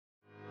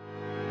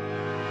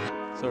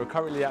So we're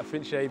currently at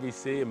Finchley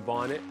ABC in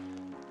Barnet,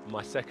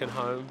 my second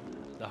home,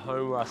 the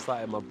home where I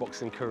started my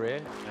boxing career.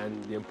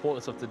 And the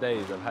importance of today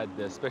is I've had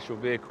the special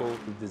vehicle,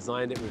 we've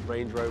designed it with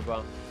Range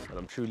Rover, and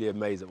I'm truly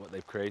amazed at what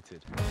they've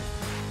created.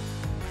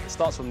 It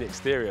starts from the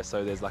exterior,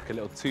 so there's like a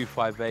little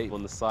 258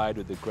 on the side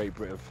with the Great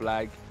Britain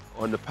flag.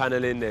 On the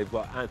panelling, they've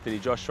got Anthony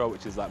Joshua,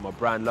 which is like my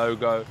brand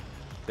logo.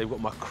 They've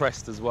got my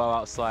crest as well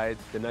outside.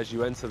 Then as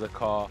you enter the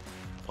car,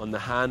 on the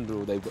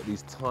handle, they've got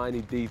these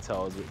tiny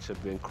details which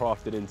have been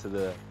crafted into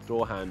the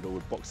door handle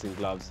with boxing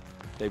gloves.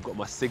 They've got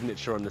my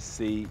signature on the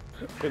seat.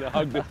 Gonna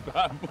hug this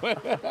bad boy.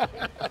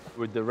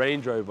 With the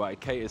Range Rover, it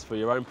caters for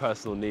your own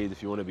personal needs.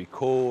 If you want to be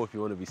cool, if you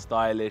want to be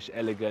stylish,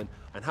 elegant.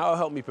 And how it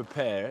helped me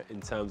prepare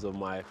in terms of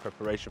my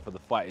preparation for the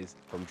fight is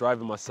from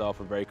driving myself,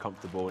 I'm very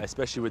comfortable,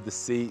 especially with the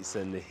seats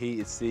and the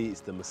heated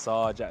seats, the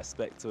massage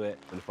aspect to it.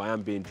 And if I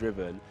am being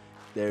driven,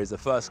 there is a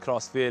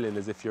first-class feeling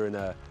as if you're in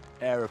an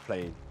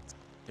aeroplane.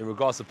 In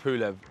regards to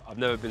Pulev, I've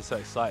never been so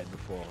excited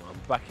before. I'm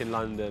back in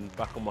London,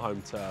 back on my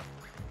home turf,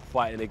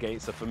 fighting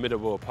against a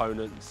formidable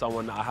opponent,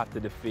 someone that I have to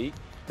defeat.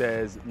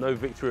 There's no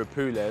victory with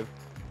Pulev,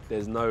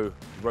 there's no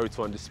road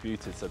to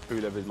undisputed, so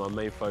Pulev is my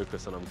main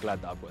focus and I'm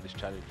glad that I've got this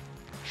challenge.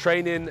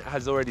 Training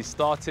has already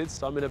started,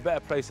 so I'm in a better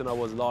place than I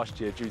was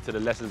last year due to the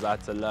lessons I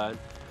had to learn.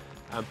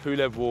 And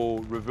Pulev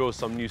will reveal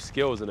some new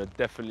skills and a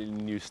definitely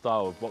new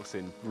style of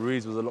boxing.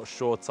 Ruiz was a lot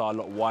shorter, a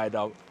lot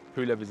wider.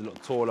 Pulev is a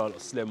lot taller, a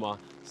lot slimmer,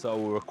 so it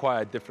will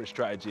require a different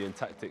strategy and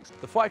tactics.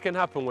 The fight can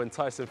happen when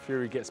Tyson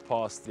Fury gets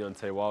past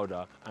Deontay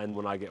Wilder and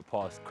when I get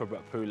past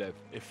Kubrat Pulev.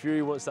 If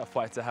Fury wants that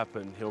fight to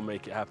happen, he'll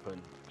make it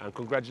happen. And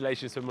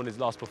congratulations to him on his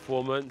last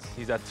performance.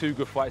 He's had 2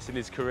 good fights in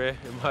his career,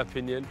 in my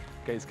opinion,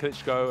 against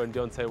Klitschko and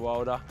Deontay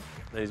Wilder.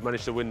 And he's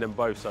managed to win them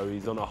both, so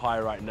he's on a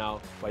high right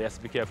now. But he has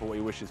to be careful what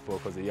he wishes for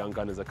because the young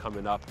gunners are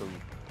coming up and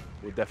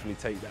will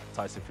definitely take that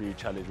Tyson Fury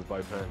challenge with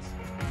both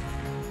hands.